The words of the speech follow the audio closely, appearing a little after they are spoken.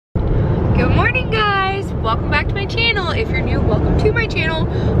Good morning, guys. Welcome back to my channel. If you're new, welcome to my channel.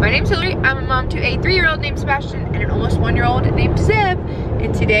 My name's Hillary. I'm a mom to a 3-year-old named Sebastian and an almost 1-year-old named Zeb.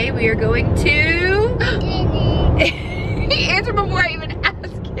 And today we are going to... He answered before I even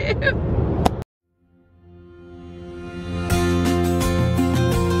asked him.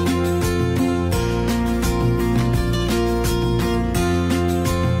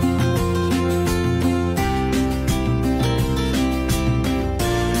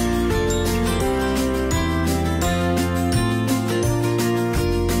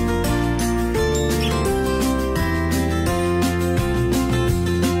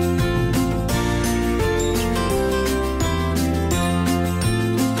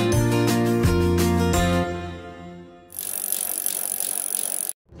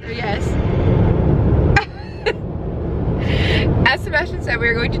 Sebastian said we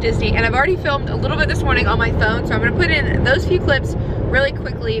were going to Disney, and I've already filmed a little bit this morning on my phone, so I'm going to put in those few clips really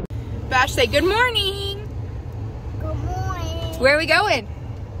quickly. Bash, say good morning. Good morning. Where are we going?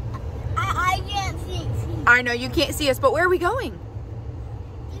 I can't see. I know you can't see us, but where are we going?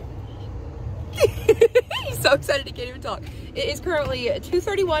 He's so excited he can't even talk. It is currently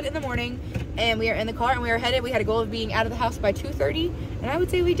 2:31 in the morning, and we are in the car, and we are headed. We had a goal of being out of the house by 2:30, and I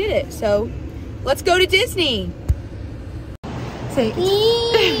would say we did it. So let's go to Disney. Say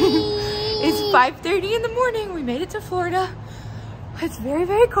it's 5:30 in the morning. We made it to Florida. It's very,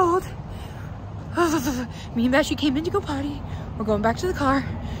 very cold. Me and Bessie came in to go potty. We're going back to the car.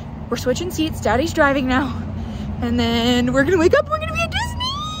 We're switching seats. Daddy's driving now. And then we're gonna wake up. We're gonna be at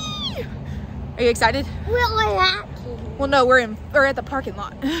Disney. Are you excited? We're at. Well, no, we're at the parking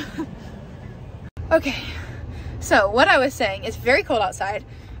lot. Okay. So what I was saying, it's very cold outside.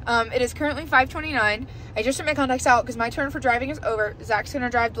 It is currently 5:29. I just took my contacts out because my turn for driving is over. Zach's gonna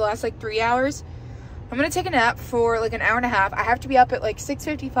drive the last like 3 hours. I'm gonna take a nap for like an hour and a half. I have to be up at like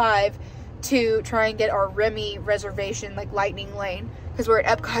 6:55 to try and get our REMY reservation, like lightning lane, because we're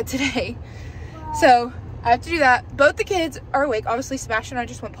at Epcot today. So I have to do that. Both the kids are awake. Obviously, Sebastian and I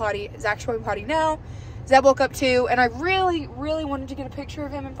just went potty. Zach's going potty now. Zeb woke up too, and I really, really wanted to get a picture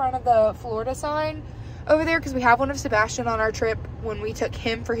of him in front of the Florida sign over there, because we have one of Sebastian on our trip when we took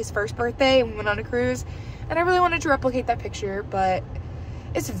him for his first birthday and we went on a cruise, and I really wanted to replicate that picture, but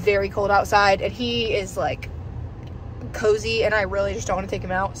it's very cold outside and he is like cozy, and I really just don't want to take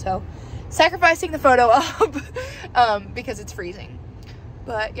him out, so sacrificing the photo up because it's freezing.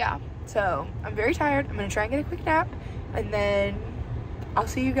 But yeah, so I'm very tired. I'm gonna try and get a quick nap, and then I'll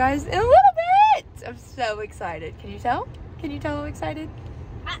see you guys in a little bit. I'm so excited. Can you tell? Can you tell I'm excited?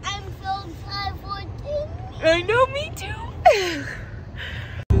 I'm so excited for Disney. I know, me too.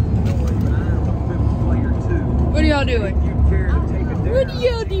 What are y'all doing? What are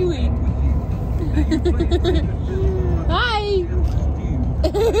y'all doing? Hi.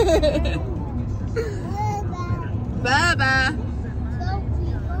 Bye-bye.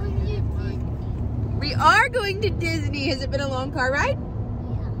 We are going to Disney. Has it been a long car ride?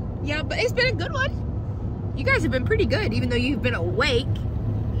 Yeah, but it's been a good one. You guys have been pretty good, even though you've been awake.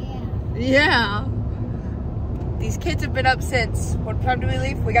 Yeah. These kids have been up since, what time do we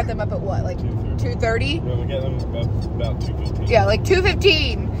leave? We got them up at what, like 2:30? No, we got them about 2:15. Yeah, like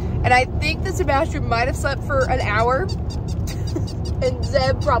 2:15. And I think that Sebastian might have slept for an hour. And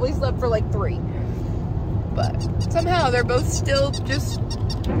Zeb probably slept for like 3. But somehow they're both still just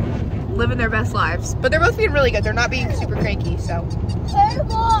living their best lives. But they're both being really good. They're not being super cranky, so.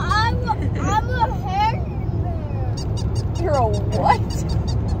 I'm a hair bear. You're a what?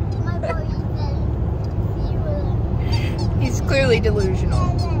 He's clearly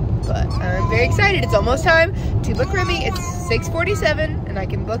delusional, but I'm very excited. It's almost time to book REMY. It's 6:47 and I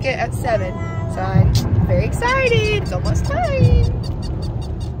can book it at 7, so I'm very excited. It's almost time.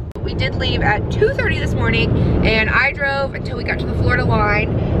 We did leave at 2:30 this morning, and I drove until we got to the Florida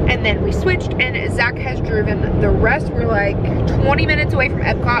line, and then we switched, and Zach has driven the rest. We're like 20 minutes away from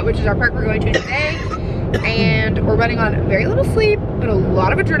Epcot, which is our park we're going to today. And we're running on very little sleep, but a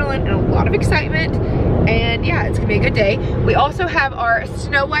lot of adrenaline and a lot of excitement. And yeah, it's gonna be a good day. We also have our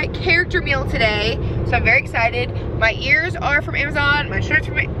Snow White character meal today, so I'm very excited. My ears are from Amazon. My shirt's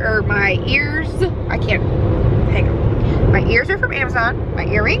from, my ears, I can't, hang on. My ears are from Amazon. My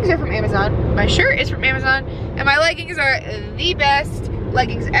earrings are from Amazon. My shirt is from Amazon. And my leggings are the best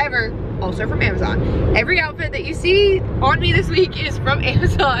leggings ever, also from Amazon. Every outfit that you see on me this week is from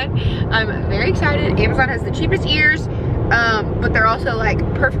Amazon. I'm very excited. Amazon has the cheapest ears, but they're also like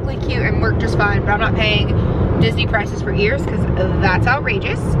perfectly cute and work just fine, but I'm not paying Disney prices for ears because that's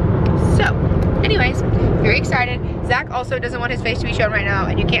outrageous. So anyways, very excited. Zach also doesn't want his face to be shown right now,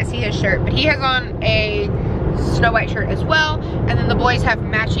 and you can't see his shirt, but he has on a Snow White shirt as well. And then the boys have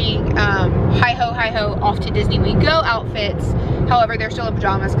matching hi ho off to Disney we go outfits. However, they're still in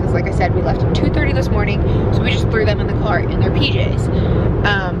pajamas because like I said, we left at 2:30 this morning. So we just threw them in the car in their PJs.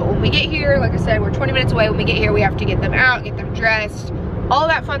 But when we get here, like I said, we're 20 minutes away. When we get here, we have to get them out, get them dressed, all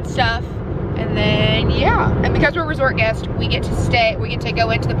that fun stuff. And then, yeah. And because we're resort guests, we get to go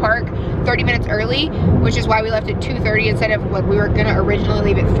into the park 30 minutes early, which is why we left at 2:30 instead of what we were gonna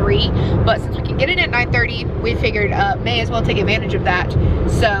originally leave at 3. But since we can get in at 9:30, we figured may as well take advantage of that.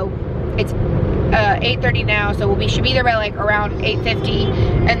 So it's 8:30 now, so we should be there by like around 8:50,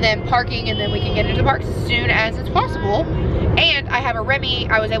 and then parking, and then we can get into the parks as soon as it's possible. And I have a REMY.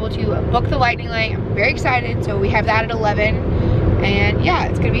 I was able to book the lightning lane. I'm very excited. So we have that at 11. And yeah,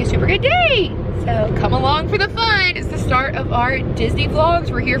 it's gonna be a super good day. So come along for the fun. It's the start of our Disney vlogs.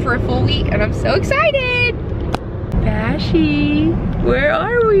 We're here for a full week and I'm so excited. Bashi, where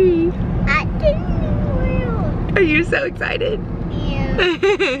are we? At Disney World. Are you so excited? Yeah.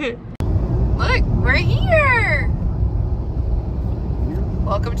 Look, we're here.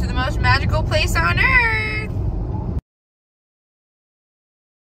 Welcome to the most magical place on earth.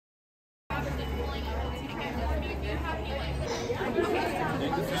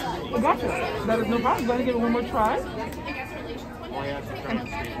 That is no problem. Let me give it one more try.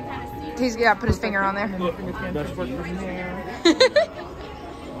 He's got to put his finger on there.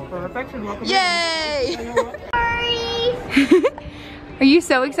 Perfection. Welcome. Yay! Sorry. Are you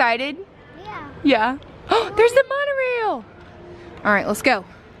so excited? Yeah. Yeah. Oh, there's the monorail. All right, let's go.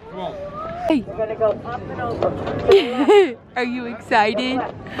 Come on. Hey. We're gonna go up and over. Are you excited?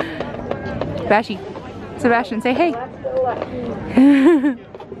 Bashi, Sebastian, say hey.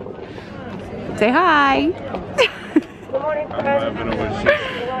 Say hi. Good morning, I'm laughing at what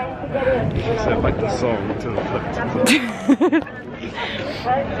she said, like the song to the left.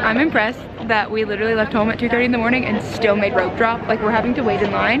 I'm impressed that we literally left home at 2:30 in the morning and still made rope drop. Like, we're having to wait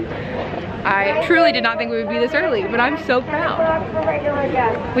in line. I truly did not think we would be this early, but I'm so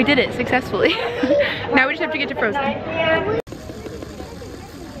proud. We did it successfully. Now we just have to get to Frozen.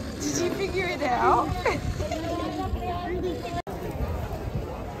 Did you figure it out?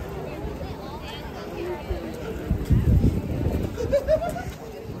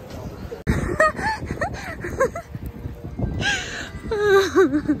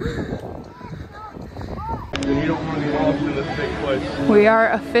 You don't want to get off to the same place. We are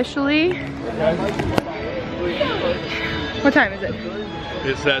officially... What time is it?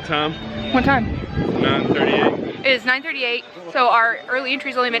 It's that time. What time? 9:38. It is 9:38, so our early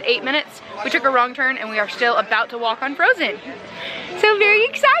entry's only been 8 minutes. We took a wrong turn and we are still about to walk on Frozen. So very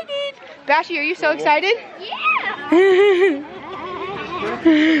excited. Bashi, are you so excited? Yeah.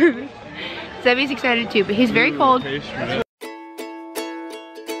 Zebby's excited too, but he's very cold. Pastry.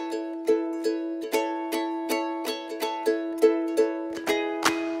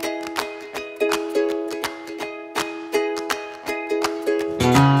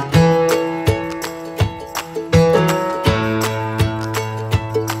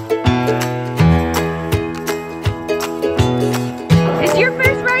 It's your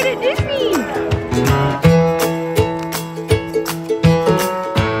first ride at Disney.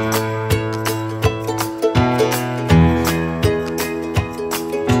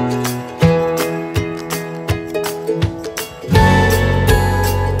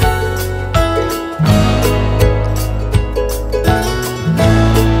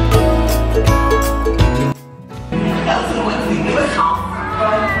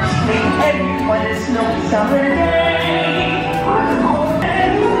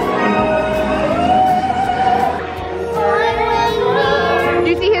 Do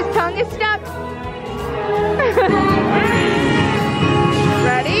you see his tongue is stuck?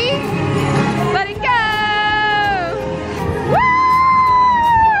 Ready? Let it go! Woo!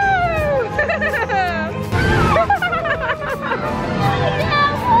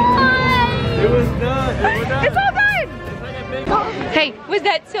 It was done. It was done. It's all done! Hey, was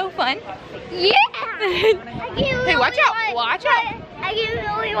that so fun? Yeah. Hey, watch out! Watch out! I can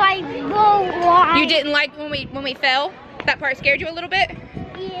really like go wide. You didn't like when we fell? That part scared you a little bit?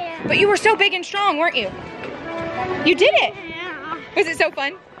 Yeah. But you were so big and strong, weren't you? You did it! Yeah. Was it so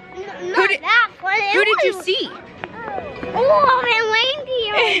fun? Not did- that fun. Who did you see? Oh, and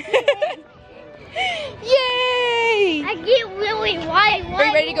reindeer. Yay! I get really wide. Are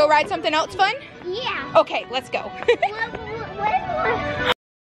you ready to go ride something else fun? Yeah. Okay, let's go.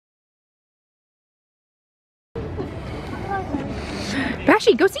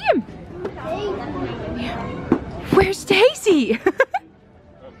 Bashi, go see him. Where's Stacy?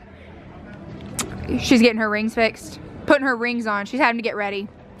 She's getting her rings fixed. Putting her rings on. She's having to get ready.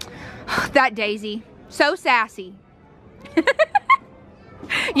 That Daisy. So sassy.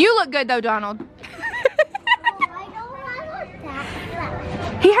 You look good though, Donald.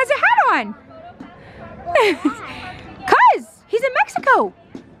 He has a hat on. Cuz he's in Mexico.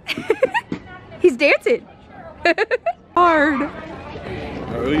 He's dancing. Hard.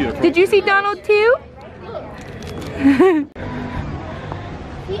 Did you see Donald too?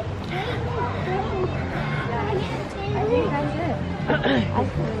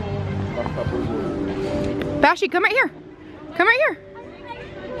 Bashi, come right here. Come right here.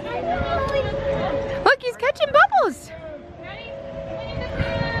 Look, he's catching bubbles.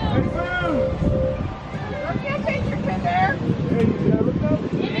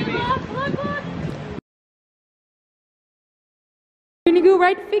 We're gonna go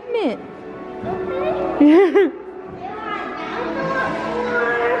ride Figment.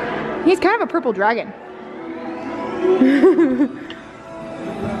 He's kind of a purple dragon.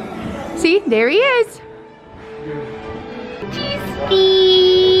 See, there he is.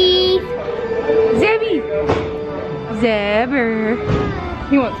 Zebby. Zebber.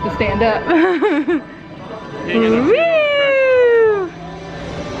 He wants to stand up. Woo!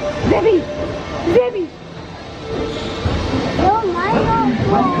 Zebby. Zebby.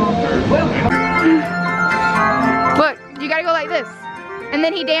 Look, you gotta go like this. And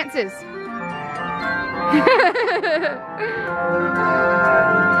then he dances.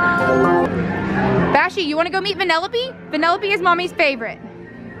 Bashi, you want to go meet Vanellope? Vanellope is Mommy's favorite.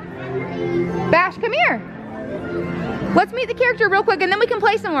 Bash, come here. Let's meet the character real quick and then we can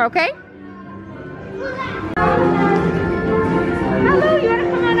play somewhere, okay? Hello, you want to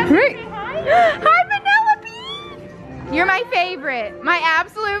come on up and say hi? Hi, Vanellope! You're my favorite. My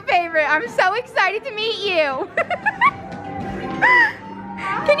absolute favorite. I'm so excited to meet you.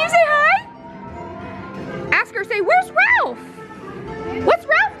 Can you say hi? Ask her, say, where's Ralph? What's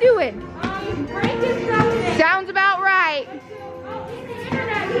Ralph doing? Sounds about right.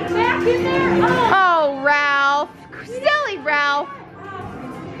 Oh, Ralph. Silly Ralph.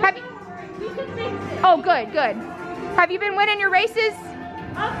 Have you... Oh, good, good. Have you been winning your races?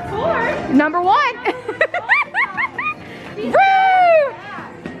 Of course. Number 1. Woo! Oh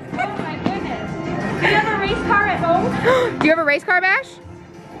my goodness. Do you have a race car at home? Do you have a race car, Bash?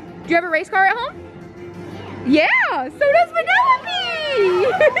 Do you have a race car at home? Yeah, so does Vanellope!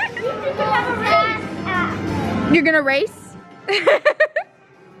 You can have a race. You're gonna race?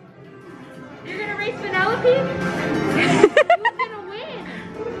 You're gonna race Vanellope? Who's gonna win?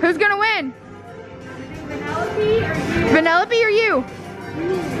 Who's gonna win? Vanellope or you? Vanellope or you?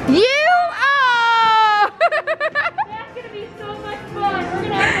 You? Oh! That's gonna be so much fun. We're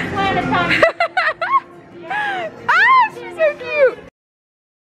gonna have to plan a time. Ah, she's so cute!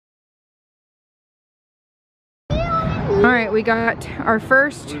 Alright, we got our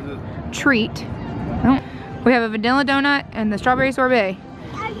first treat. Oh, we have a vanilla donut and the strawberry sorbet.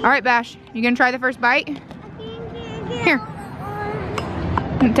 Alright, Bash, you gonna try the first bite? Here.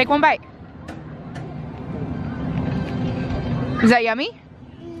 Take one bite. Is that yummy?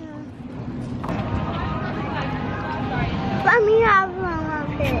 Let me have one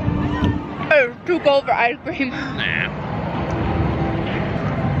of it. It's too cold for ice cream. Nah.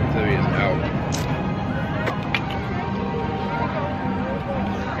 Zoe is out.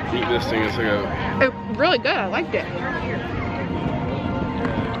 Eat this thing, it's like a... It's really good, I liked it.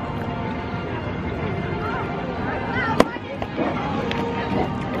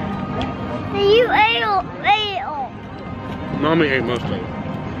 You ate all. Mommy ate most of it.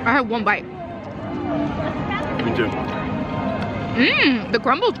 I had one bite. Me too. Mmm, the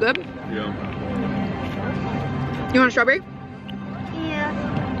crumble's good. Yeah. You want a strawberry? Yeah.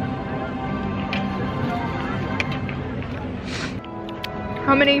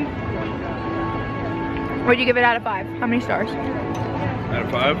 How many? What'd you give it out of 5? How many stars? Out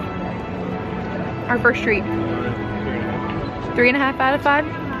of 5? Our first treat. 3.5 out of 5?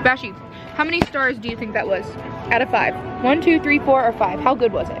 Bashi, how many stars do you think that was out of 5? 1, 2, 3, 4, or 5? How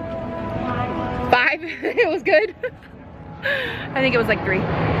good was it? 5? It was good? I think it was like 3.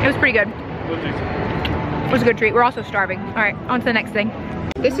 It was pretty good. It was a good treat. We're also starving. All right, on to the next thing.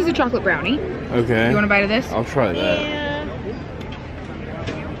 This is a chocolate brownie. Okay. You want a bite of this? I'll try that. Yeah.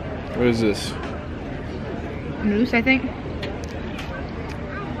 What is this? Mousse, I think.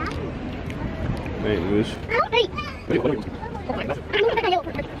 Wait, mousse.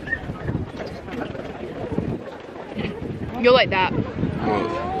 You'll like that.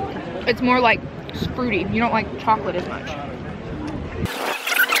 What? It's more like fruity. You don't like chocolate as much.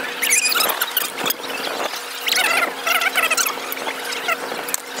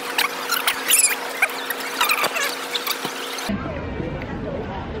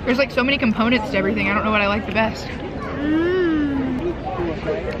 There's like so many components to everything. I don't know what I like the best.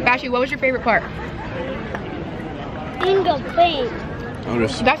 Bashi, what was your favorite part? In the pink.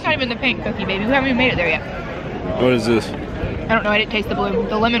 That's not even the pink cookie, baby. We haven't even made it there yet. What is this? I don't know. I didn't taste the blue.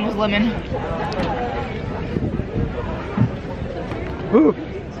 The lemon was lemon. Ooh.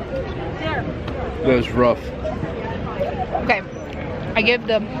 That was rough. Okay. I give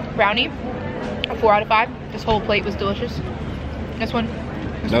the brownie a 4 out of 5. This whole plate was delicious. This one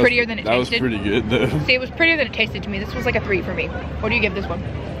was prettier than it tasted. That was pretty good though. See, it was prettier than it tasted to me. This was like a 3 for me. What do you give this one?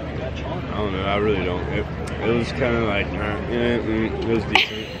 I don't know. I really don't. It was kind of like, it was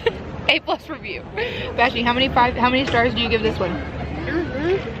decent. A+ review. Bashi, how many stars do you give this one?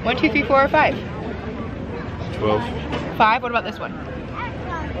 1, 2, 3, 4, or 5? 12. 5. What about this one?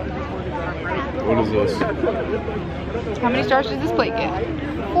 What is this? How many stars does this plate get?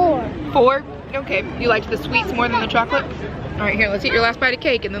 4. 4? Okay. You liked the sweets more than the chocolate? All right, here, let's eat your last bite of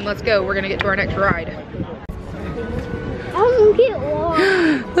cake and then let's go. We're gonna get to our next ride. I don't get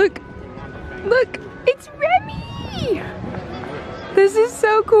one. Look, look, it's Remy. This is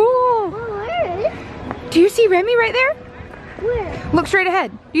so cool. Where? Do you see Remy right there? Where? Look straight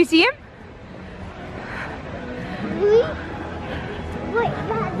ahead. Do you see him? Really? Wait,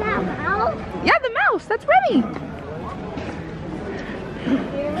 that mouse? Yeah, the mouse, that's Remy.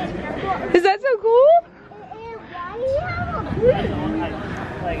 Is that so cool? Why do you have a green?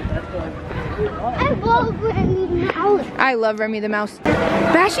 I love Remy the mouse. I love Remy the mouse.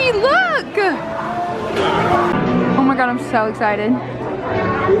 Bashi, look! Oh my god, I'm so excited.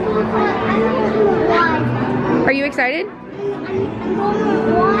 Are you excited?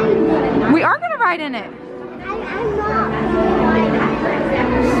 We are gonna ride in it.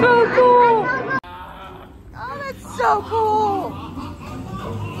 So cool. Oh, that's so cool.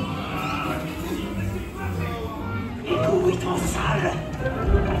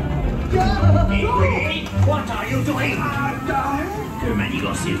 What are you doing? Que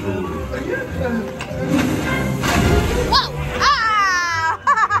manigancez-vous? Whoa! Ah!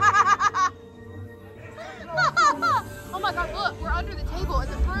 Oh my god, look, we're under the table in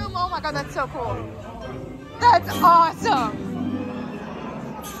the broom. Oh my god, that's so cool. That's awesome.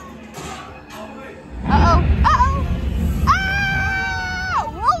 Uh-oh. Uh-oh. Ah!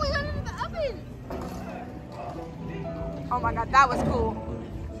 Whoa, we got into the oven. Oh my god, that was cool.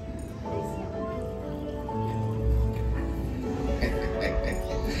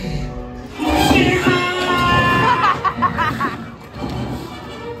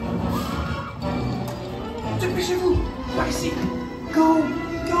 Dépêchez-vous! Par ici! Go!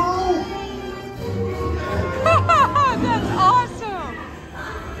 Go! That's awesome!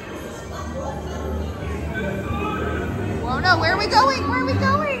 Whoa, no, where are we going? Where are we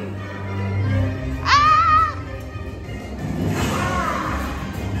going? Ah!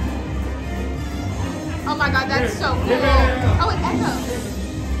 Oh my god, that's so cool. Oh, it echoes.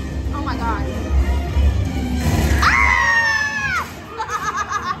 Oh my god. Ah!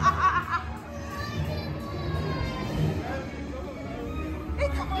 You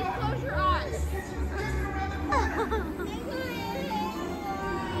close your eyes.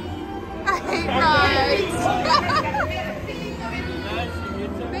 I hate rides.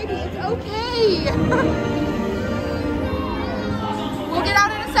 Baby, it's okay. We'll get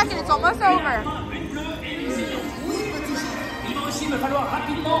out in a second. It's almost over. Il va aussi me falloir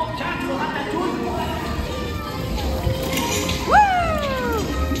rapidement 4 ratatouilles.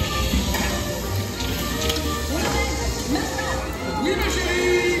 Oui, ma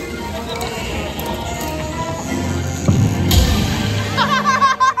chérie.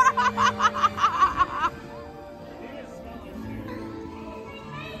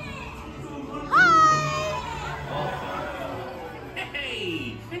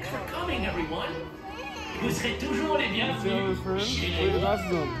 Hey, thanks for coming, everyone. Vous serez toujours les bienvenus.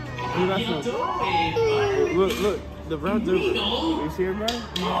 Bientôt et Look, look, the brown dude. You see him, man?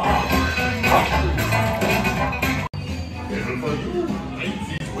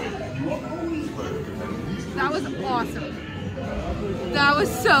 That was awesome. That was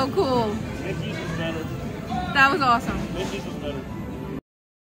so cool. That was awesome.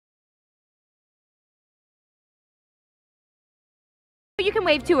 You can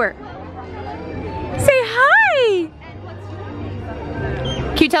wave to her. Say hi.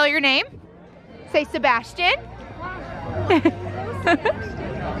 Can you tell her your name? Say Sebastian.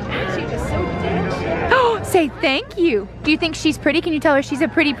 Oh, say thank you. Do you think she's pretty? Can you tell her she's a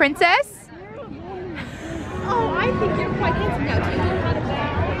pretty princess? Oh, I think you're quite handsome now. Do you know how to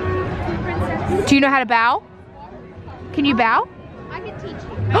bow? Princess? Do you know how to bow? Can you bow? I can teach you.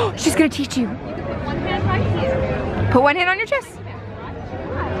 Oh, she's gonna teach you. You can put one hand right here. Put one hand on your chest.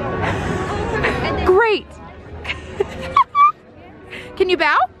 Great. Can you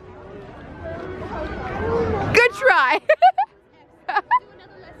bow? Good try.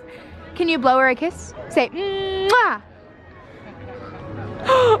 Can you blow her a kiss? Say, mwah.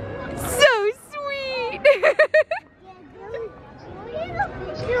 So sweet.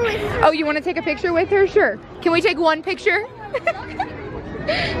 Oh, you want to take a picture with her? Sure. Can we take one picture?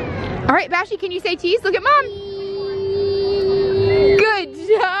 All right, Bashi, can you say cheese? Look at Mom. Good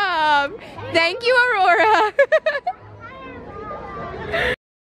job. Thank you, Aurora.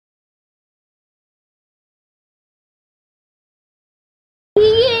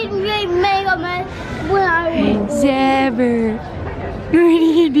 Zebra, what are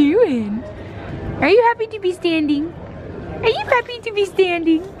you doing? Are you happy to be standing? Are you happy to be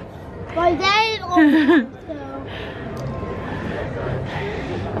standing? My dad is also.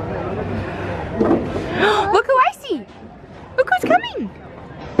 Look who I see. Look who's coming.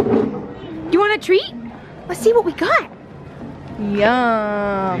 You want a treat? Let's see what we got.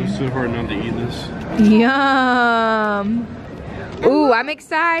 Yum. It's so hard not to eat this. Yum. Ooh, I'm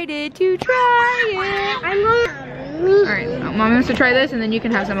excited to try it. Alright, Mom wants to try this and then you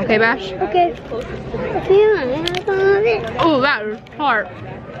can have some, okay, Bash? Okay. Oh, that is hard.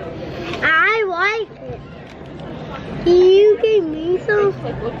 I like it. Can you give me some?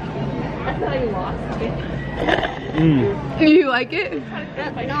 You like it?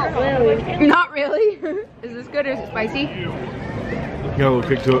 Not really. Not really? Is this good or is it spicy? Got a little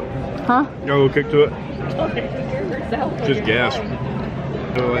kick to it. Huh? Got a little kick to it. Just gas.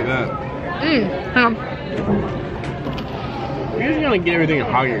 Do it like that. Hang on. You're just gonna get everything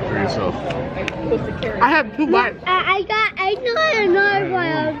hungry for yourself. I have 2 bites. I got another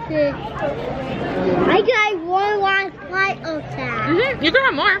one of this. I got one last bite of that. You can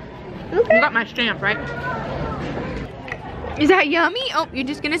have more. Okay. You got my stamp, right? Is that yummy? Oh, you're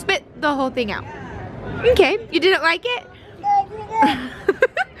just gonna spit the whole thing out. Okay, you didn't like it?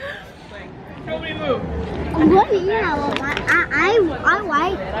 What? Yeah, I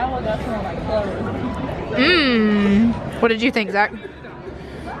like it. What did you think, Zach?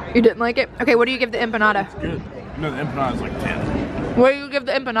 You didn't like it? Okay, what do you give the empanada? It's good. No, the empanada is like 10. What do you give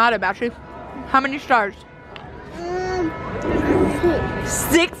the empanada, Bashi? How many stars?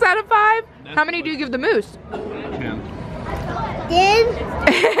 6 out of 5? How many do you give the mousse? 10. Then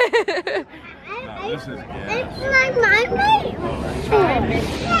This is it's gas. like my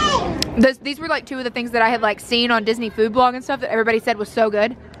favorite. These were like 2 of the things that I had like seen on Disney food blog and stuff that everybody said was so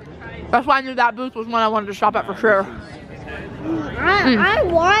good. That's why I knew that booth was one I wanted to shop at for sure. I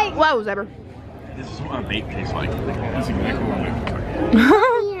like. Wow, Zebra. This is what a vape tastes like. That's exactly what I'm talking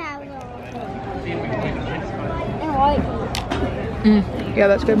Yeah,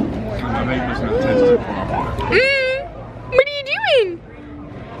 that's good. about. My vape doesn't taste too far. What are you doing?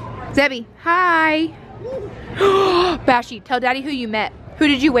 Zebby, hi. Bashi, tell Daddy who you met. Who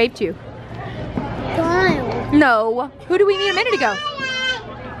did you wave to? No. Who did we meet a minute ago?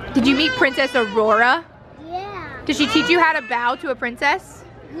 Did you meet Princess Aurora? Yeah. Did she teach you how to bow to a princess?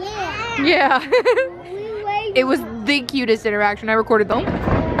 Yeah. Yeah. We wait. It was the cutest interaction. I recorded them.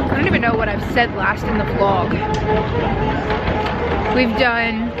 I don't even know what I've said last in the vlog. We've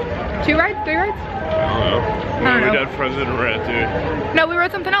done 2 rides, 3 rides? I don't know. We did Frozen Red too. No, we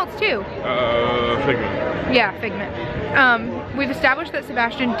rode something else too. Figment. Yeah, Figment. We've established that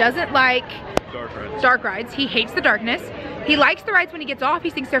Sebastian doesn't like dark rides. He hates the darkness. He likes the rides when he gets off. He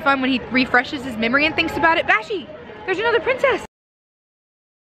thinks they're fun when he refreshes his memory and thinks about it. Bashi, there's another princess.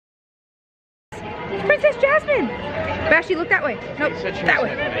 It's Princess Jasmine. Bashi, look that way. Nope, that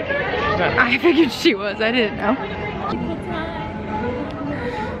way. I figured she was. I didn't know.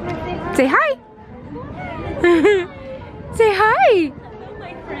 Say hi. Say hi. Hello,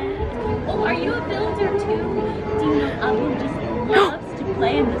 my friend. Oh, are you a builder too? Do you know Abu just loves to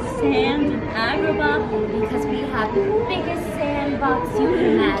play in the sand in Agrabah? Because we have the biggest sandbox you can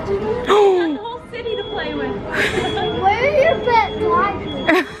imagine. And the whole city to play with. Where are your pet dogs?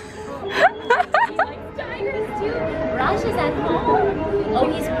 He likes tigers too. Raj is at home. Oh,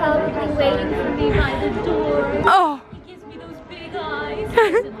 he's probably waiting for me by the door. Oh. He gives me those big eyes. He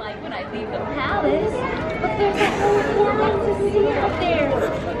doesn't like when I leave the palace. But there's a whole world to see out there.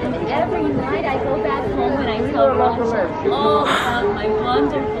 And every night I go back home and I tell Raj all about my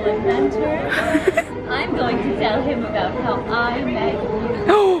wonderful adventure. I'm going to tell him about how I met you.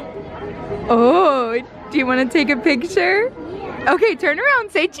 Oh, do you want to take a picture? Okay, turn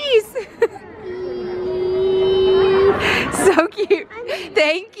around, say cheese. So cute.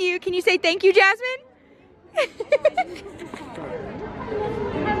 Thank you. Can you say thank you, Jasmine?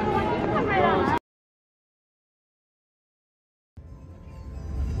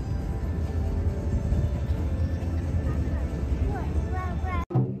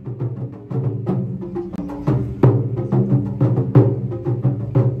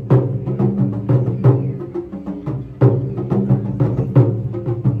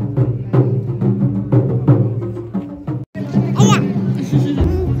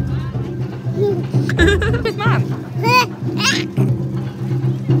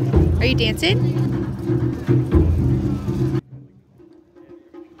 dancing.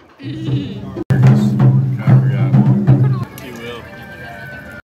 You will.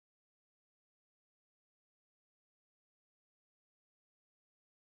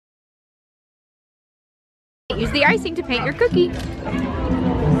 Use the icing to paint your cookie. So,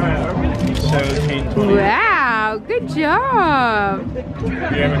 Kane 20. Wow, good job.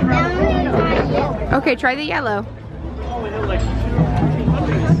 Yeah. Okay, try the yellow.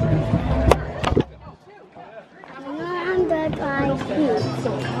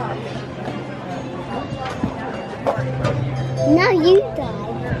 Now you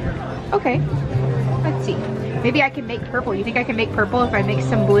die. Okay, let's see. Maybe I can make purple. You think I can make purple if I mix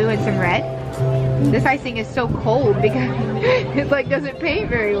some blue and some red? This icing is so cold because it like doesn't paint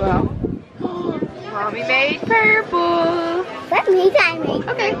very well. Mommy made purple. Let me try me.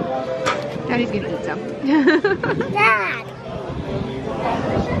 Okay. Daddy's gonna eat some. Dad.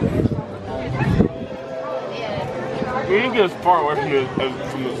 We need to get as far away from this lake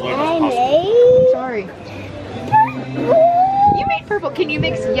as I possible. made. Sorry. You made purple. Can you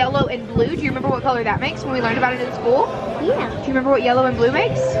mix yellow and blue? Do you remember what color that makes when we learned about it in school? Yeah. Do you remember what yellow and blue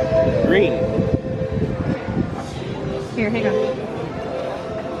makes? Green. Here, hang on.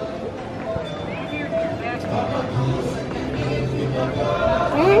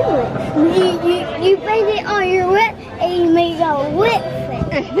 You paint it on your whip and you make a whip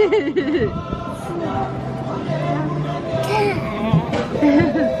face. No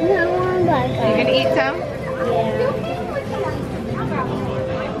one but You gonna eat some?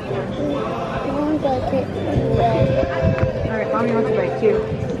 Alright, Mommy wants a bite too.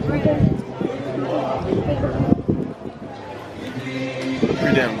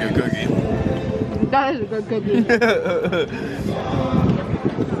 Pretty damn good cookie. That is a good cookie.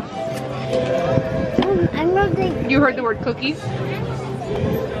 I'm gonna take You heard the word cookie?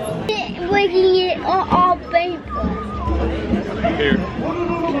 making it all paper. Here.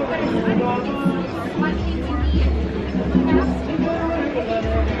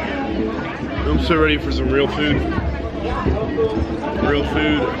 I'm so ready for some real food. Real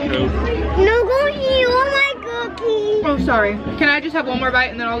food. Coke. No, go eat all my cookies. Oh, sorry. Can I just have one more bite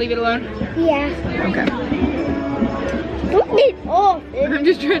and then I'll leave it alone? Yeah. Okay. Don't eat all. I'm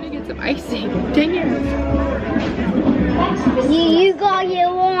just trying to get some icing. Dang it. You gotta get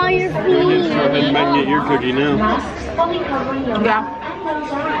one on your Go feet. ahead and get your cookie now. Yeah.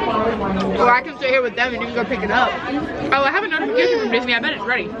 Well, I can stay here with them and you can go pick it up. Oh, I have a notification from Disney. I bet it's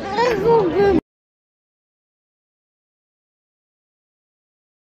ready.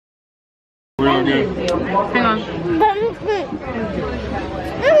 Real good. Hang on.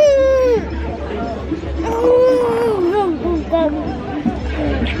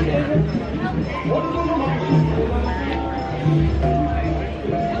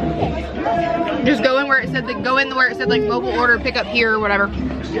 Just go in where it said like mobile order, pick up here or whatever.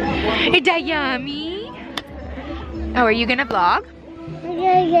 Is that yummy? Oh, are you gonna vlog?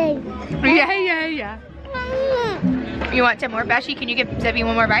 Yeah. You want some more, Bashi? Can you give Zebby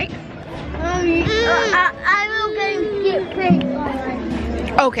one more bite? I will get paid.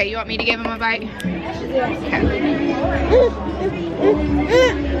 Okay, you want me to give him a bite? Okay.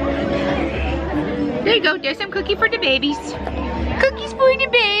 There you go. There's some cookie for the babies. Cookies for the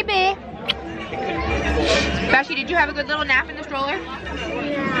baby. Bashi, did you have a good little nap in the stroller?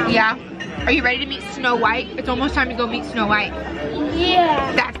 Yeah. Are you ready to meet Snow White? It's almost time to go meet Snow White.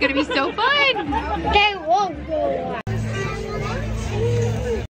 Yeah. That's gonna be so fun. They won't go.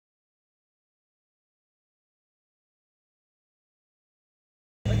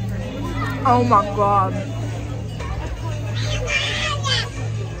 Oh my god.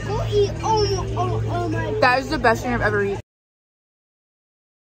 Go eat oh my. That is the best thing I've ever eaten.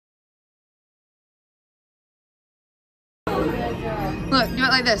 Look, do it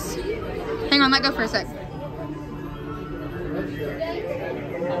like this. Hang on, let go for a sec.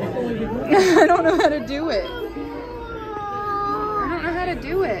 I don't know how to do it. I don't know how to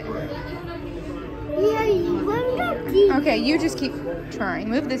do it. Yeah, you want to eat. Okay, you just keep trying.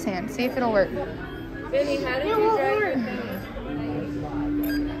 Move this hand. See if it'll work. It won't work.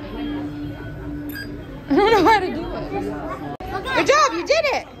 I don't know how to do it. Good job, you did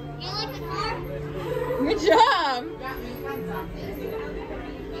it. You like the car? Good job.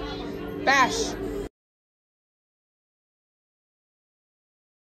 Bash.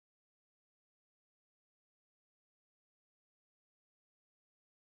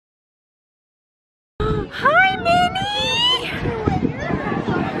 Hi, Minnie.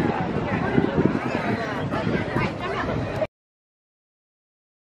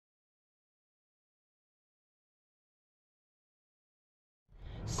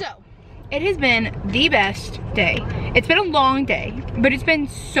 So, it has been the best day. It's been a long day, but it's been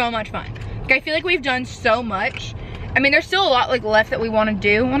so much fun. Like, I feel like we've done so much. I mean, there's still a lot like left that we want to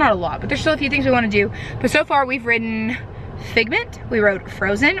do. Well, not a lot, but there's still a few things we want to do. But so far we've ridden Figment, we rode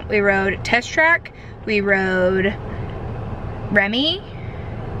Frozen, we rode Test Track, we rode REMY,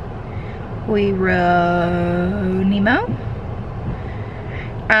 we rode Nemo.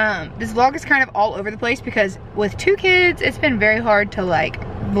 This vlog is kind of all over the place because with 2 kids, it's been very hard to like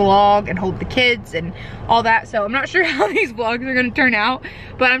vlog and hold the kids and all that. So I'm not sure how these vlogs are gonna turn out,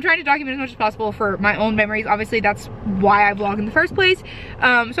 but I'm trying to document as much as possible for my own memories. Obviously, that's why I vlog in the first place. So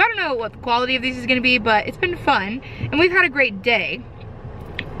I don't know what the quality of these is gonna be, but it's been fun and we've had a great day.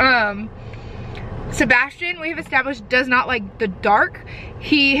 Sebastian, we have established, does not like the dark.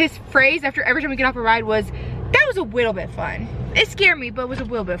 His phrase after every time we get off a ride was, "That was a little bit fun." It scared me, but it was a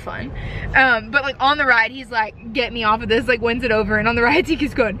little bit fun. But like on the ride, he's like, "Get me off of this," like when's it over? And on the rides, he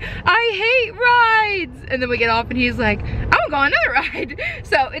keeps going, "I hate rides." And then we get off and he's like, "I'm gonna go on another ride."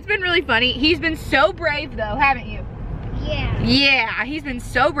 So it's been really funny. He's been so brave though, haven't you? Yeah. Yeah, he's been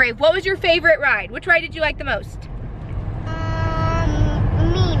so brave. What was your favorite ride? Which ride did you like the most?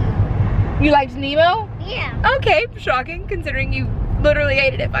 Nemo. You liked Nemo? Yeah. Okay, shocking considering you literally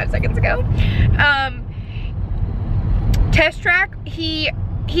hated it 5 seconds ago. Test Track, he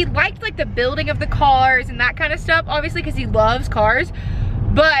liked like the building of the cars and that kind of stuff, obviously because he loves cars.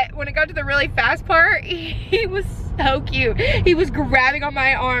 But when it got to the really fast part, he was so cute. He was grabbing on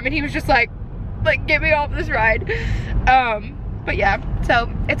my arm and he was just like get me off this ride. But yeah, so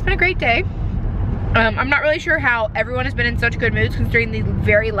it's been a great day. I'm not really sure how everyone has been in such good moods considering the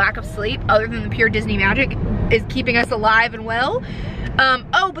very lack of sleep, other than the pure Disney magic is keeping us alive and well.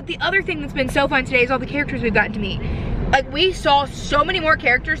 Oh, but the other thing that's been so fun today is all the characters we've gotten to meet. Like, we saw so many more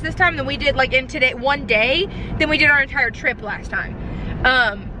characters this time than we did like in one day than we did our entire trip last time.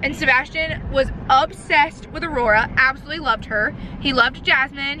 And Sebastian was obsessed with Aurora, absolutely loved her. He loved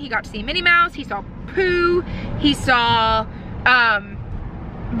Jasmine, he got to see Minnie Mouse, he saw Pooh, he saw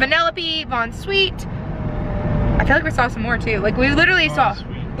Vanellope, Von Sweet. I feel like we saw some more too. Like, we literally saw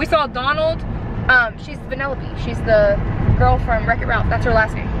Donald. She's Vanellope, she's the girl from Wreck-It Ralph, that's her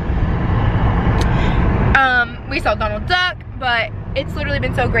last name. We saw Donald Duck, but it's literally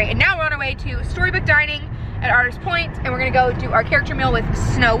been so great. And now we're on our way to Storybook Dining at Artist Point, and we're gonna go do our character meal with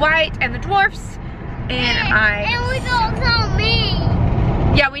Snow White and the dwarfs. And we saw Minnie.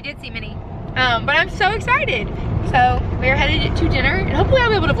 Yeah, we did see Minnie. But I'm so excited. So we're headed to dinner, and hopefully I'll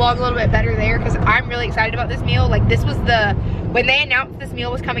be able to vlog a little bit better there because I'm really excited about this meal. Like, this was when they announced this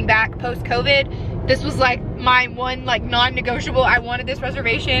meal was coming back post-COVID, this was like my one like non-negotiable. I wanted this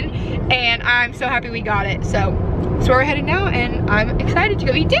reservation and I'm so happy we got it. So we're headed now and I'm excited to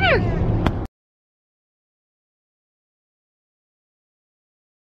go eat dinner.